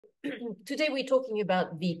Today we're talking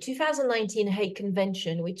about the 2019 Hague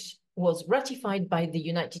Convention, which was ratified by the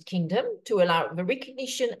United Kingdom to allow the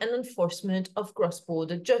recognition and enforcement of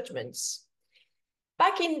cross-border judgments.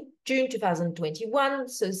 Back in June 2021,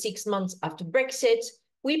 so 6 months after Brexit,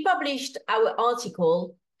 we published our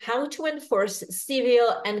article, How to Enforce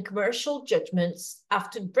Civil and Commercial Judgments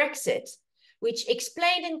After Brexit, which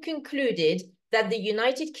explained and concluded that the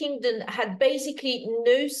United Kingdom had basically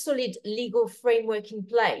no solid legal framework in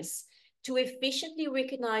place to efficiently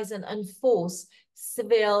recognize and enforce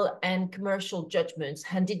civil and commercial judgments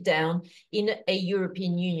handed down in a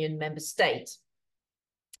European Union member state.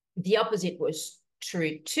 The opposite was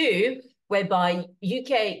true too, whereby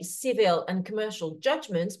UK civil and commercial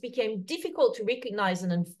judgments became difficult to recognize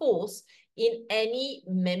and enforce in any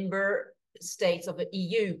member states of the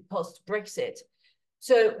EU post-Brexit.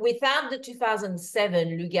 So without the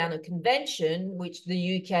 2007 Lugano Convention, which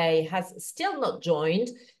the UK has still not joined,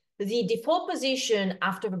 the default position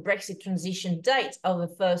after the Brexit transition date of the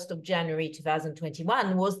 1st of January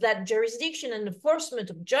 2021 was that jurisdiction and enforcement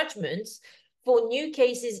of judgments for new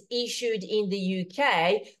cases issued in the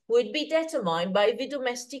UK would be determined by the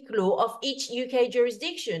domestic law of each UK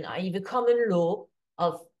jurisdiction, i.e. the common law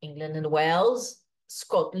of England and Wales,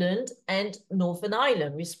 Scotland, and Northern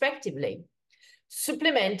Ireland, respectively.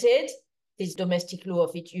 Supplemented, this domestic law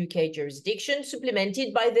of each UK jurisdiction,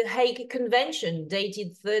 supplemented by the Hague Convention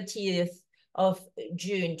dated 30th of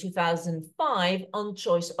June 2005 on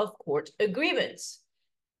choice of court agreements.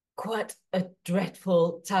 Quite a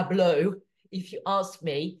dreadful tableau, if you ask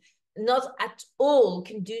me, not at all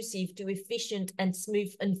conducive to efficient and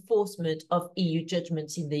smooth enforcement of EU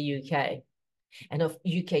judgments in the UK and of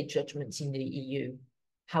UK judgments in the EU.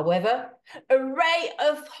 However, a ray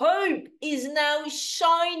of hope is now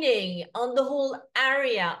shining on the whole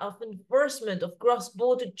area of enforcement of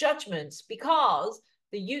cross-border judgments because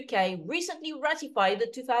the UK recently ratified the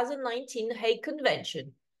 2019 Hague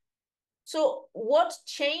Convention. So what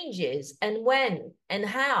changes and when and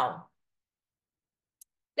how?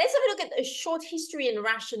 Let's have a look at a short history and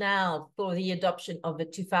rationale for the adoption of the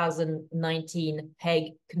 2019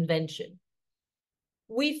 Hague Convention.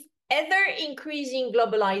 With ever-increasing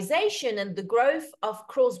globalization and the growth of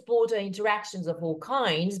cross-border interactions of all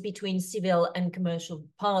kinds between civil and commercial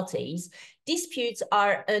parties, disputes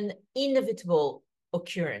are an inevitable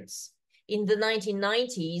occurrence. In the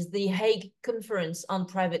 1990s, the Hague Conference on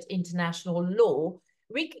Private International Law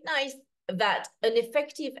recognized that an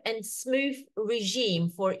effective and smooth regime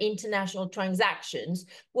for international transactions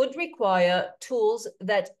would require tools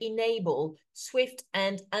that enable swift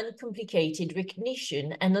and uncomplicated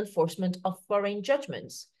recognition and enforcement of foreign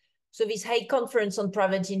judgments. So this Hague Conference on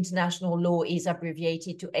Private International Law is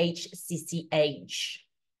abbreviated to HCCH,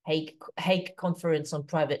 Hague Conference on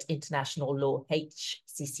Private International Law,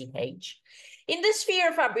 HCCH. In the sphere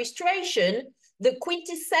of arbitration, the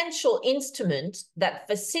quintessential instrument that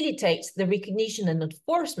facilitates the recognition and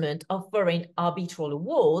enforcement of foreign arbitral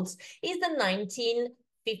awards is the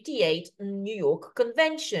 1958 New York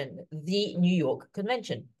Convention, the New York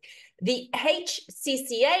Convention. The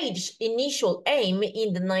HCCH initial aim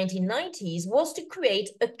in the 1990s was to create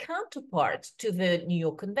a counterpart to the New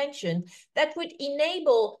York Convention that would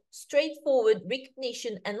enable straightforward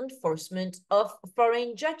recognition and enforcement of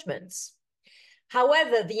foreign judgments.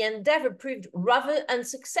 However, the endeavor proved rather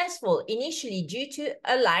unsuccessful initially due to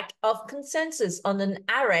a lack of consensus on an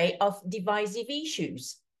array of divisive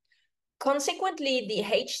issues. Consequently, the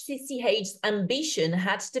HCCH's ambition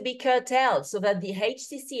had to be curtailed so that the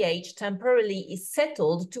HCCH temporarily is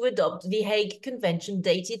settled to adopt the Hague Convention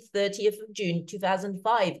dated 30th of June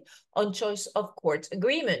 2005 on choice of court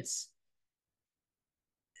agreements.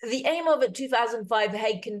 The aim of the 2005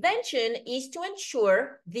 Hague Convention is to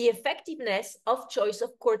ensure the effectiveness of choice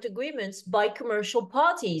of court agreements by commercial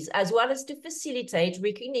parties, as well as to facilitate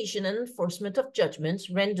recognition and enforcement of judgments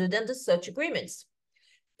rendered under such agreements.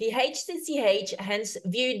 The HCCH hence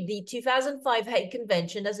viewed the 2005 Hague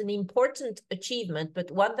Convention as an important achievement, but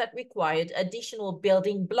one that required additional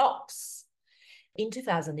building blocks. In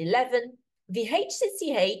 2011, the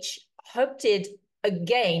HCCH opted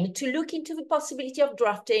again to look into the possibility of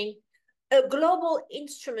drafting a global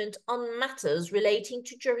instrument on matters relating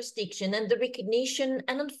to jurisdiction and the recognition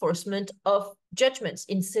and enforcement of judgments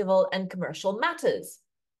in civil and commercial matters.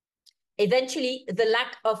 Eventually, the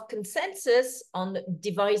lack of consensus on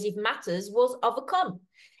divisive matters was overcome,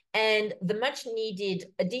 and the much needed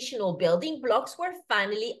additional building blocks were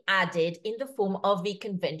finally added in the form of the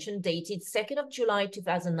convention dated 2nd of July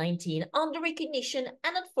 2019 on the recognition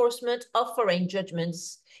and enforcement of foreign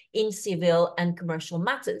judgments in civil and commercial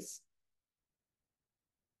matters.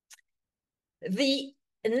 The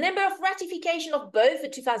The number of ratification of both the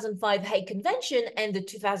 2005 Hague Convention and the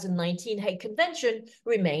 2019 Hague Convention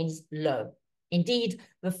remains low. Indeed,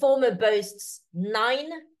 the former boasts 9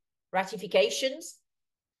 ratifications.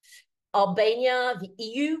 Albania, the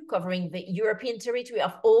EU, covering the European territory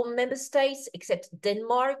of all member states except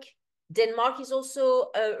Denmark. Denmark is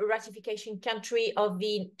also a ratification country of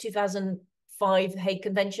the 2005 Hague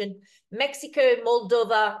Convention. Mexico,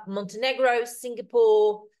 Moldova, Montenegro,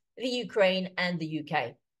 Singapore, the Ukraine, and the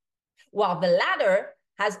UK. While the latter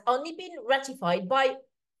has only been ratified by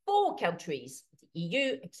 4 countries, the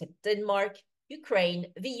EU, except Denmark, Ukraine,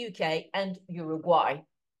 the UK, and Uruguay.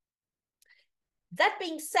 That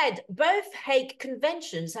being said, both Hague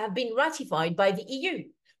Conventions have been ratified by the EU,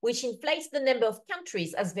 which inflates the number of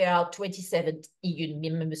countries as there are 27 EU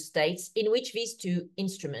member states in which these 2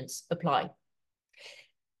 instruments apply.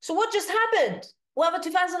 So what just happened? Well, the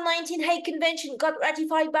 2019 Hague Convention got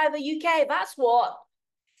ratified by the UK, that's what.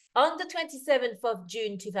 On the 27th of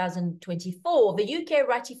June 2024, the UK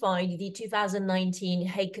ratified the 2019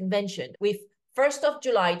 Hague Convention, with 1st of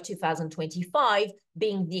July 2025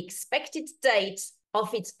 being the expected date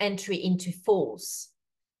of its entry into force.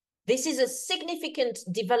 This is a significant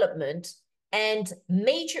development and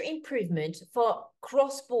major improvement for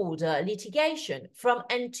cross-border litigation from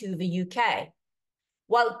and to the UK.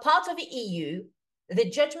 While part of the EU, the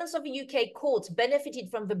judgments of the UK courts benefited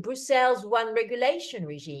from the Brussels I regulation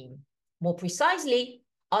regime. More precisely,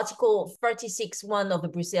 Article 36(1) of the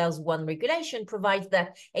Brussels I regulation provides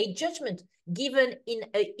that a judgment given in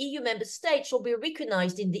an EU member state shall be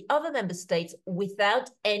recognized in the other member states without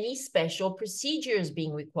any special procedures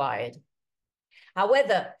being required.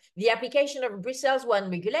 However, the application of Brussels I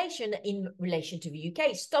regulation in relation to the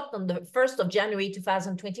UK stopped on the 1st of January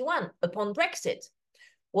 2021 upon Brexit.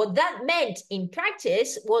 What that meant in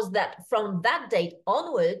practice was that from that date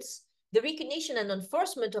onwards, the recognition and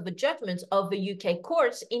enforcement of the judgments of the UK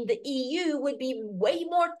courts in the EU would be way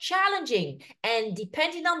more challenging and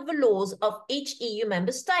dependent on the laws of each EU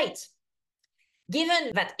member state.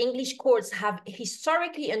 Given that English courts have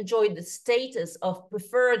historically enjoyed the status of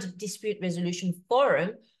preferred dispute resolution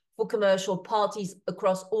forum for commercial parties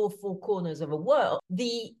across all 4 corners of the world,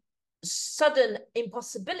 the sudden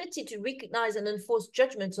impossibility to recognize and enforce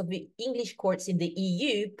judgments of the English courts in the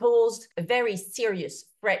EU posed a very serious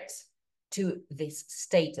threat to this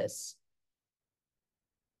status.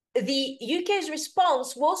 The UK's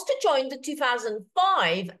response was to join the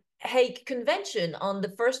 2005 Hague Convention on the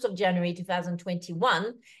 1st of January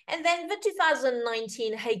 2021, and then the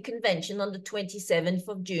 2019 Hague Convention on the 27th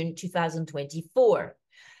of June 2024.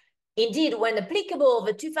 Indeed, when applicable,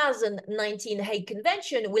 the 2019 Hague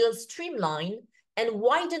Convention will streamline and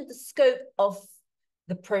widen the scope of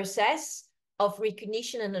the process of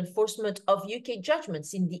recognition and enforcement of UK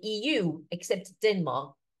judgments in the EU, except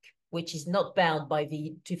Denmark, which is not bound by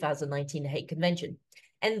the 2019 Hague Convention,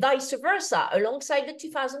 and vice versa, alongside the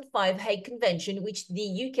 2005 Hague Convention, which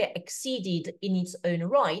the UK acceded in its own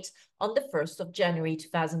right on the 1st of January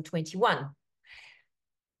 2021.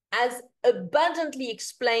 As abundantly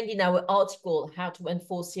explained in our article, How to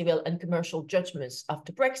Enforce Civil and Commercial Judgments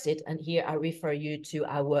After Brexit, and here I refer you to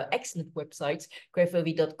our excellent website,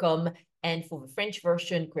 crefovi.com, and for the French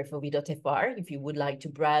version, crefovi.fr, if you would like to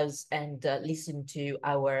browse and listen to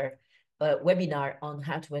our webinar on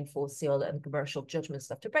how to enforce civil and commercial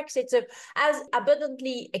judgments after Brexit. So as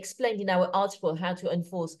abundantly explained in our article, How to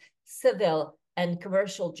Enforce Civil and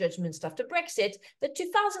Commercial Judgments After Brexit, the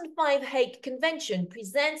 2005 Hague Convention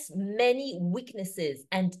presents many weaknesses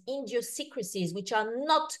and idiosyncrasies which are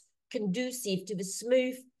not conducive to the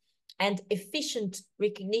smooth and efficient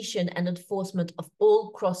recognition and enforcement of all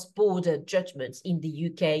cross-border judgments in the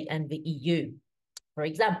UK and the EU. For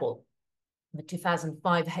example, the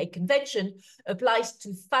 2005 Hague Convention applies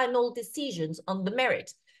to final decisions on the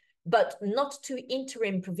merit, but not to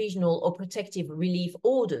interim provisional or protective relief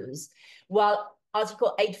orders, while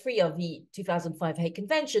Article 8.3 of the 2005 Hague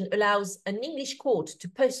Convention allows an English court to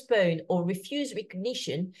postpone or refuse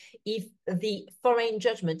recognition if the foreign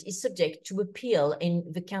judgment is subject to appeal in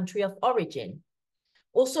the country of origin.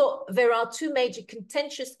 Also, there are 2 major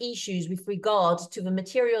contentious issues with regard to the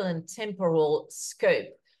material and temporal scope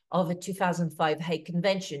of the 2005 Hague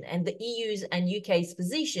Convention, and the EU's and UK's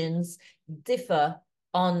positions differ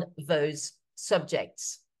on those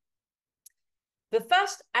subjects. The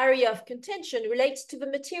first area of contention relates to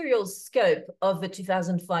the material scope of the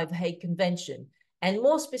 2005 Hague Convention, and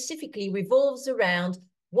more specifically revolves around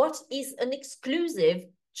what is an exclusive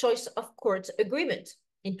choice of court agreement,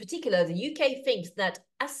 In particular, the UK thinks that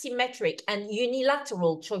asymmetric and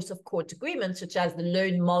unilateral choice of court agreements, such as the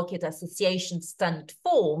Loan Market Association standard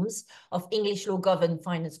forms of English law governed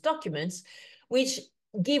finance documents, which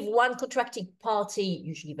give one contracting party,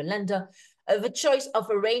 usually the lender, the choice of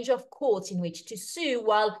a range of courts in which to sue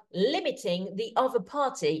while limiting the other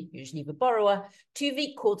party, usually the borrower, to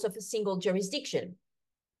the courts of a single jurisdiction,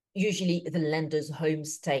 usually the lender's home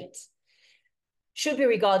state, should be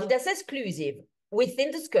regarded as exclusive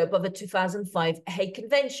within the scope of the 2005 Hague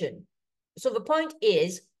Convention. So the point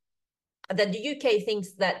is that the UK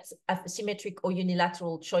thinks that asymmetric or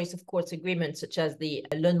unilateral choice of courts agreements, such as the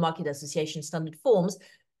Loan Market Association standard forms,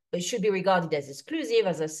 should be regarded as exclusive,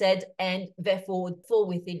 as I said, and therefore would fall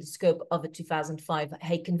within the scope of the 2005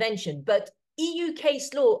 Hague Convention. But EU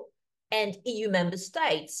case law and EU member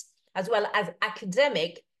states, as well as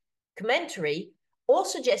academic commentary, all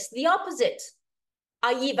suggest the opposite,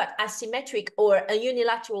 i.e. that asymmetric or a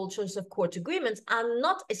unilateral choice of court agreements are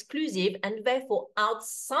not exclusive and therefore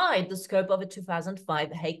outside the scope of a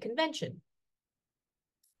 2005 Hague Convention.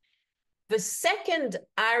 The second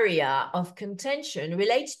area of contention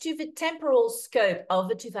relates to the temporal scope of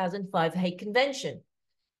the 2005 Hague Convention.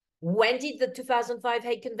 When did the 2005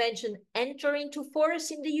 Hague Convention enter into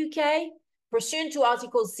force in the UK? Pursuant to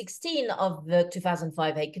Article 16 of the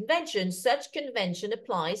 2005 Hague Convention, such convention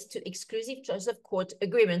applies to exclusive choice of court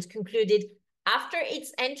agreements concluded after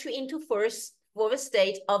its entry into force for the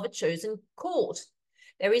state of a chosen court.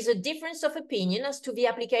 There is a difference of opinion as to the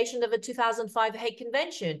application of the 2005 Hague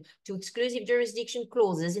Convention to exclusive jurisdiction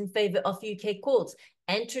clauses in favor of UK courts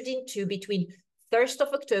entered into between 1st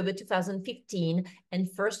of October 2015 and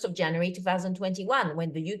 1st of January 2021,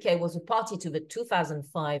 when the UK was a party to the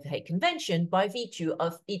 2005 Hague Convention by virtue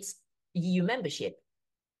of its EU membership.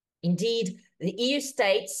 Indeed, the EU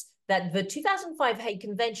states that the 2005 Hague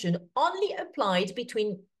Convention only applied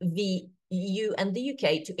between the EU and the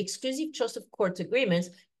UK to exclusive choice of court agreements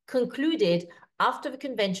concluded after the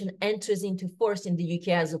convention enters into force in the UK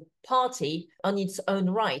as a party on its own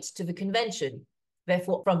right to the convention,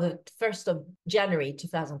 therefore from the 1st of January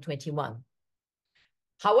 2021.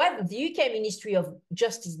 However, the UK Ministry of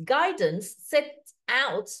Justice guidance set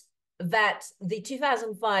out that the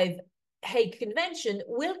 2005 Hague Convention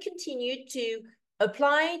will continue to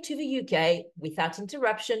apply to the UK without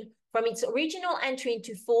interruption from its original entry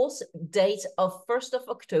into force date of 1st of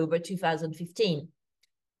October 2015,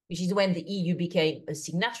 which is when the EU became a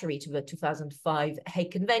signatory to the 2005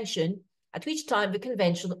 Hague Convention, at which time the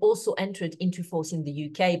convention also entered into force in the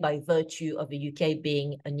UK by virtue of the UK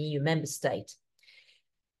being an EU member state.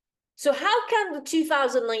 So how can the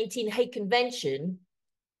 2019 Hague Convention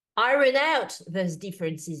iron out those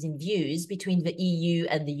differences in views between the EU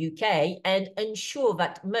and the UK and ensure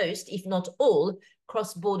that most, if not all,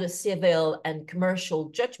 cross-border civil and commercial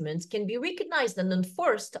judgments can be recognized and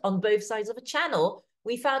enforced on both sides of a channel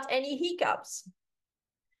without any hiccups?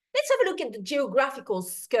 Let's have a look at the geographical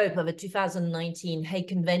scope of the 2019 Hague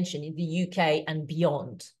Convention in the UK and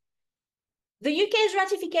beyond. The UK's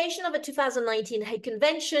ratification of the 2019 Hague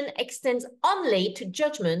Convention extends only to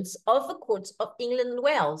judgments of the courts of England and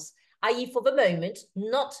Wales, i.e. for the moment,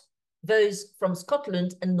 not those from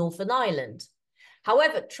Scotland and Northern Ireland.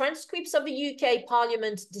 However, transcripts of the UK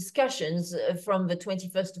Parliament discussions from the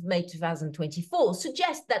 21st of May 2024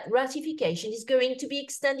 suggest that ratification is going to be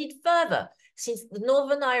extended further, since the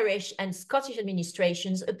Northern Irish and Scottish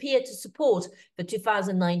administrations appear to support the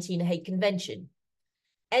 2019 Hague Convention.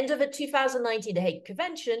 Under the 2019 Hague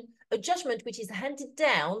Convention, a judgment which is handed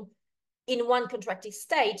down in one contracting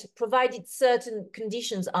state, provided certain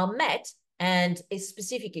conditions are met and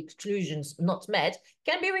specific exclusions not met,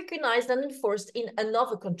 can be recognized and enforced in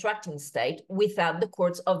another contracting state without the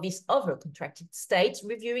courts of this other contracting state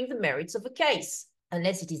reviewing the merits of a case,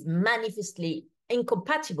 unless it is manifestly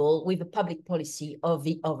incompatible with the public policy of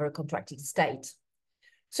the other contracting state.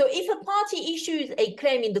 So if a party issues a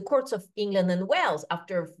claim in the courts of England and Wales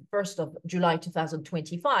after 1st of July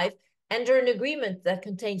 2025, under an agreement that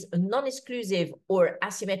contains a non-exclusive or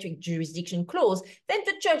asymmetric jurisdiction clause, then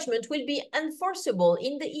the judgment will be enforceable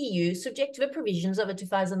in the EU subject to the provisions of the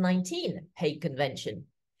 2019 Hague Convention.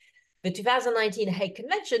 The 2019 Hague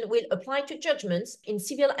Convention will apply to judgments in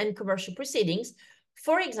civil and commercial proceedings,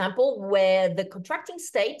 for example, where the contracting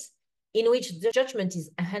state in which the judgment is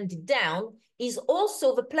handed down is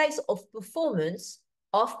also the place of performance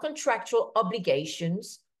of contractual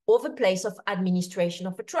obligations or the place of administration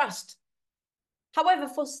of a trust. However,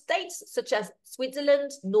 for states such as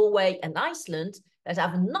Switzerland, Norway, and Iceland that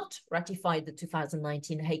have not ratified the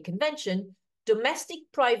 2019 Hague Convention, domestic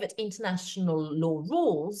private international law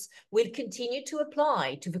rules will continue to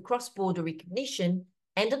apply to the cross-border recognition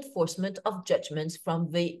and enforcement of judgments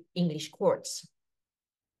from the English courts.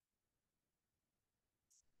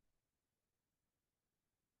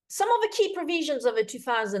 Some of the key provisions of the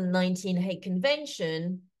 2019 Hague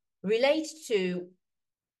Convention relate to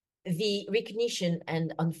the recognition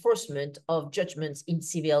and enforcement of judgments in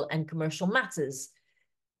civil and commercial matters.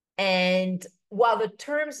 And while the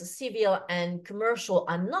terms civil and commercial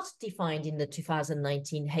are not defined in the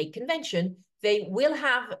 2019 Hague Convention, they will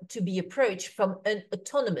have to be approached from an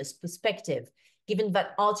autonomous perspective, given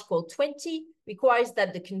that Article 20 requires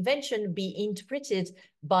that the convention be interpreted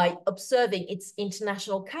by observing its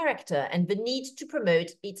international character and the need to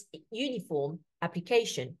promote its uniform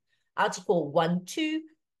application. Article 1.2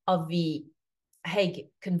 of the Hague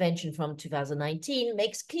Convention from 2019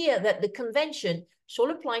 makes clear that the convention shall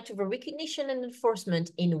apply to the recognition and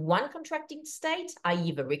enforcement in one contracting state,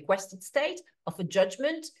 i.e. the requested state, of a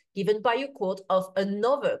judgment given by a court of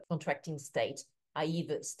another contracting state, i.e.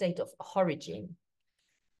 the state of origin.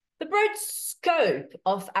 The broad scope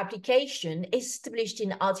of application established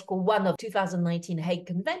in Article 1 of 2019 Hague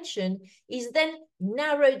Convention is then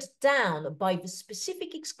narrowed down by the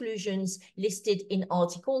specific exclusions listed in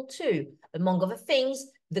Article 2. Among other things,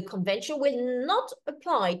 the Convention will not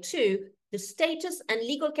apply to the status and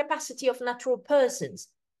legal capacity of natural persons,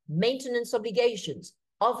 maintenance obligations,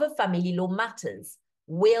 other family law matters,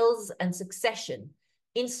 wills and succession,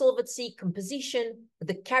 insolvency, composition,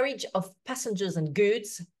 the carriage of passengers and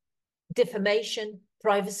goods, defamation,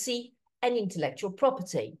 privacy, and intellectual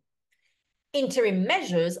property. Interim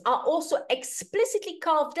measures are also explicitly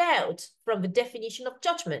carved out from the definition of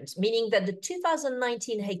judgment, meaning that the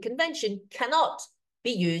 2019 Hague Convention cannot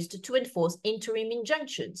be used to enforce interim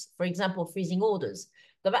injunctions, for example, freezing orders.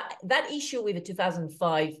 So that issue with the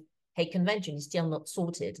 2005 Hague Convention is still not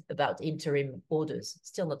sorted about interim orders,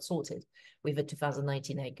 still not sorted with the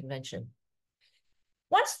 2019 Hague Convention.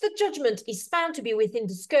 Once the judgment is found to be within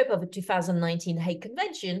the scope of the 2019 Hague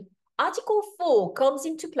Convention, Article 4 comes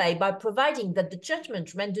into play by providing that the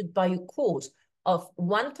judgment rendered by a court of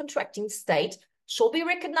one contracting state shall be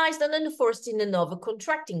recognized and enforced in another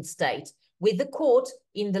contracting state, with the court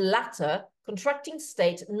in the latter contracting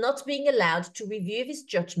state not being allowed to review this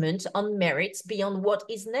judgment on merits beyond what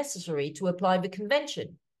is necessary to apply the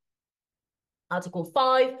convention. Article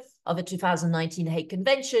 5 of the 2019 Hague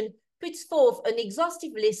Convention puts forth an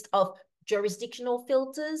exhaustive list of jurisdictional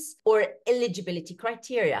filters or eligibility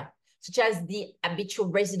criteria, such as the habitual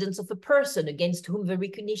residence of a person against whom the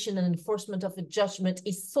recognition and enforcement of a judgment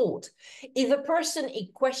is sought. If the person in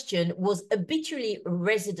question was habitually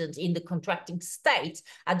resident in the contracting state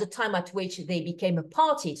at the time at which they became a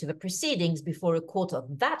party to the proceedings before a court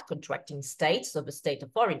of that contracting state, so the state of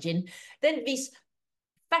origin, then this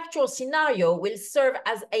factual scenario will serve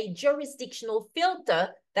as a jurisdictional filter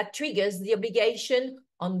that triggers the obligation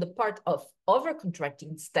on the part of other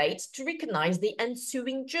contracting states to recognize the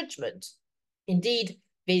ensuing judgment. Indeed,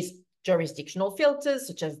 these jurisdictional filters,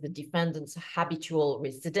 such as the defendant's habitual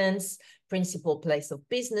residence, principal place of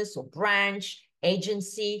business or branch,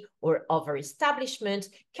 agency, or other establishment,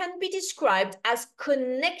 can be described as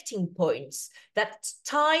connecting points that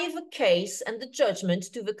tie the case and the judgment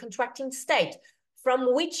to the contracting state,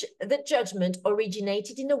 from which the judgment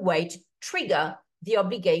originated in a way to trigger the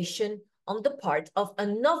obligation on the part of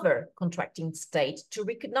another contracting state to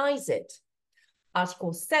recognize it.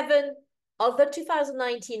 Article 7 of the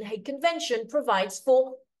 2019 Hague Convention provides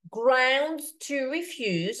for grounds to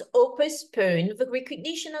refuse or postpone the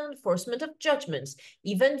recognition and enforcement of judgments,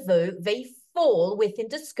 even though they fall within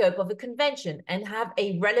the scope of the convention and have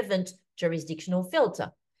a relevant jurisdictional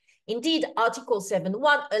filter. Indeed, Article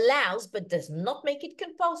 7.1 allows, but does not make it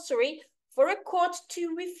compulsory, for a court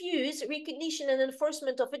to refuse recognition and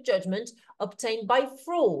enforcement of a judgment obtained by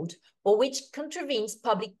fraud, or which contravenes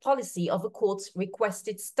public policy of a court's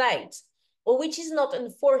requested state, or which is not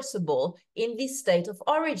enforceable in this state of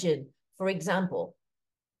origin, for example.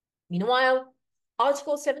 Meanwhile,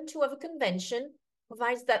 Article 7.2 of the Convention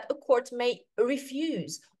provides that a court may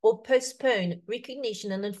refuse or postpone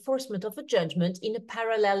recognition and enforcement of a judgment in a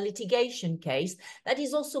parallel litigation case that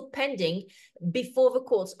is also pending before the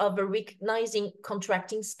courts of a recognizing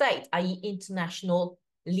contracting state, i.e. international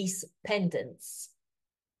lease pendants.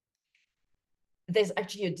 There's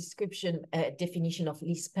actually a description, definition of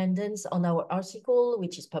lease pendants on our article,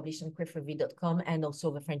 which is published on Crefovi.com, and also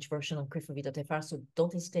the French version on Crefovi.fr, so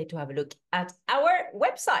don't hesitate to have a look at our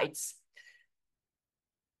websites.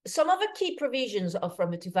 Some of the key provisions from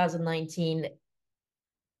the 2019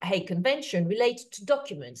 Hague Convention relate to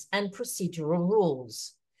documents and procedural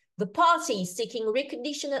rules. The party seeking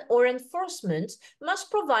recognition or enforcement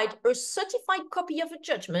must provide a certified copy of a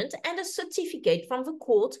judgment and a certificate from the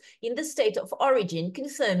court in the state of origin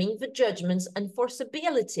confirming the judgment's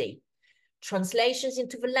enforceability. Translations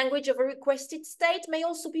into the language of a requested state may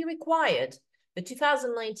also be required. The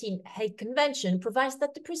 2019 Hague Convention provides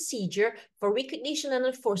that the procedure for recognition and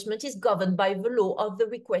enforcement is governed by the law of the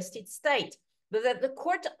requested state, but that the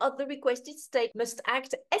court of the requested state must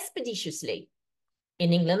act expeditiously.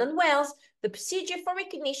 In England and Wales, the procedure for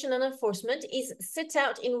recognition and enforcement is set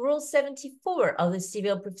out in Rule 74 of the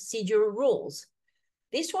Civil Procedural Rules.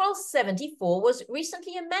 This Rule 74 was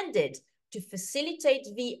recently amended to facilitate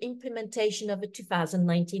the implementation of the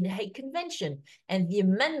 2019 Hague Convention, and the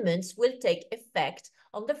amendments will take effect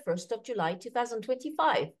on the 1st of July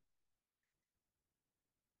 2025.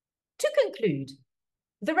 To conclude,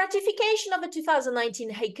 the ratification of the 2019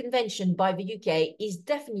 Hague Convention by the UK is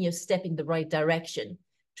definitely a step in the right direction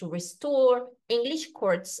to restore English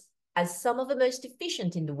courts as some of the most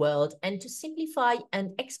efficient in the world and to simplify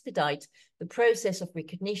and expedite the process of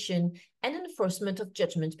recognition and enforcement of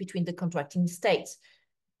judgments between the contracting states.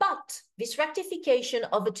 But this ratification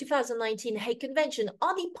of the 2019 Hague Convention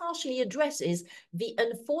only partially addresses the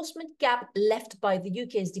enforcement gap left by the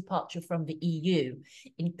UK's departure from the EU.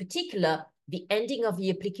 In particular, the ending of the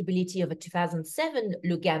applicability of the 2007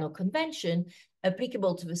 Lugano Convention,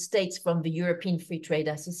 applicable to the states from the European Free Trade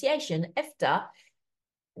Association, EFTA,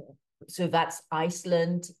 so that's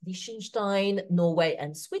Iceland, Liechtenstein, Norway,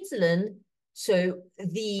 and Switzerland. So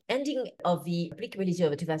the ending of the applicability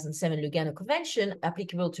of the 2007 Lugano Convention,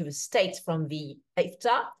 applicable to the states from the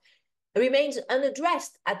EFTA, remains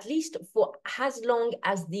unaddressed, at least for as long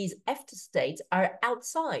as these EFTA states are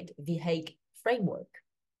outside the Hague framework.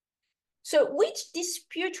 So which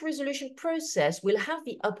dispute resolution process will have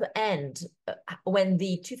the upper end when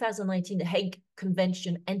the 2019 Hague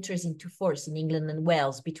Convention enters into force in England and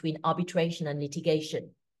Wales between arbitration and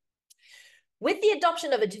litigation? With the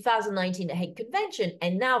adoption of the 2019 Hague Convention,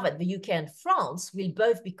 and now that the UK and France will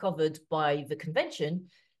both be covered by the convention,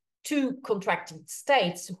 two contracting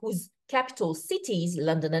states whose capital cities,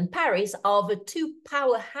 London and Paris, are the two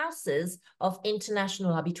powerhouses of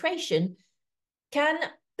international arbitration, can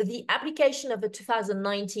the application of the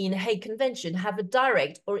 2019 Hague Convention have a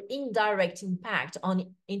direct or indirect impact on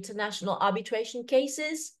international arbitration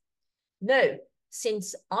cases? No,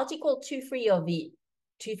 since Article 2.3 of the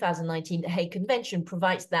 2019 Hague Convention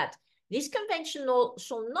provides that this convention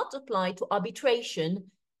shall not apply to arbitration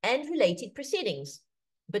and related proceedings.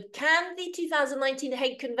 But can the 2019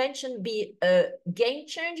 Hague Convention be a game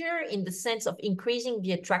changer in the sense of increasing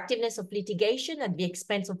the attractiveness of litigation at the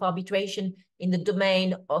expense of arbitration in the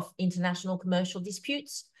domain of international commercial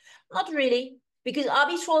disputes? Not really, because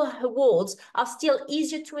arbitral awards are still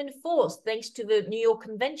easier to enforce thanks to the New York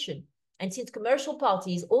Convention. And since commercial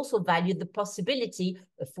parties also value the possibility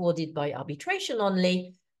afforded by arbitration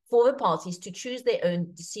only for the parties to choose their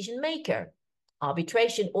own decision maker.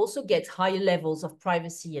 Arbitration also gets higher levels of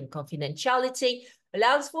privacy and confidentiality,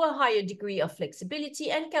 allows for a higher degree of flexibility,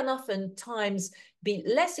 and can oftentimes be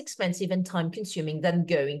less expensive and time-consuming than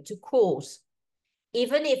going to court.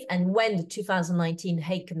 Even if and when the 2019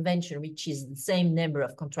 Hague Convention reaches the same number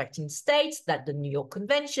of contracting states that the New York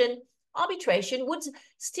Convention, arbitration would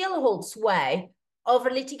still hold sway over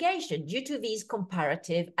litigation due to these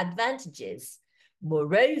comparative advantages.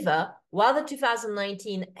 Moreover, while the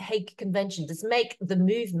 2019 Hague Convention does make the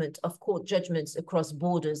movement of court judgments across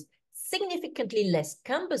borders significantly less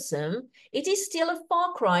cumbersome, it is still a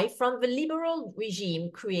far cry from the liberal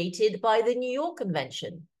regime created by the New York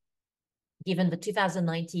Convention. Given the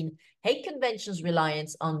 2019 Hague Convention's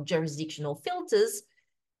reliance on jurisdictional filters,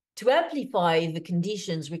 to amplify the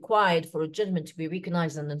conditions required for a judgment to be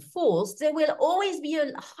recognized and enforced, there will always be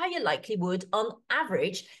a higher likelihood on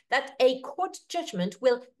average that a court judgment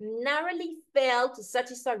will narrowly fail to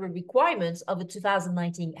satisfy the requirements of the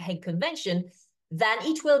 2019 Hague Convention than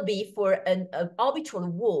it will be for an arbitral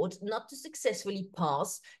award not to successfully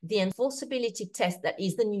pass the enforceability test that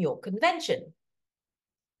is the New York Convention.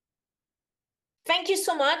 Thank you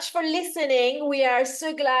so much for listening. We are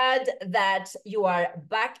so glad that you are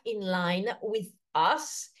back in line with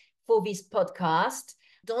us for this podcast.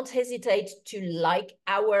 Don't hesitate to like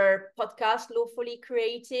our podcast, Lawfully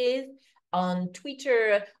Creative, on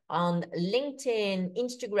Twitter, on LinkedIn,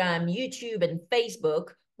 Instagram, YouTube, and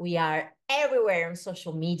Facebook. We are everywhere on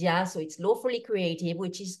social media. So it's Lawfully Creative,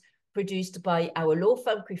 which is produced by our law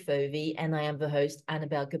firm Crefovi, and I am the host,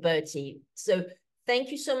 Annabelle Gauberti. So thank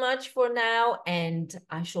you so much for now, and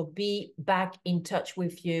I shall be back in touch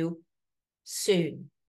with you soon.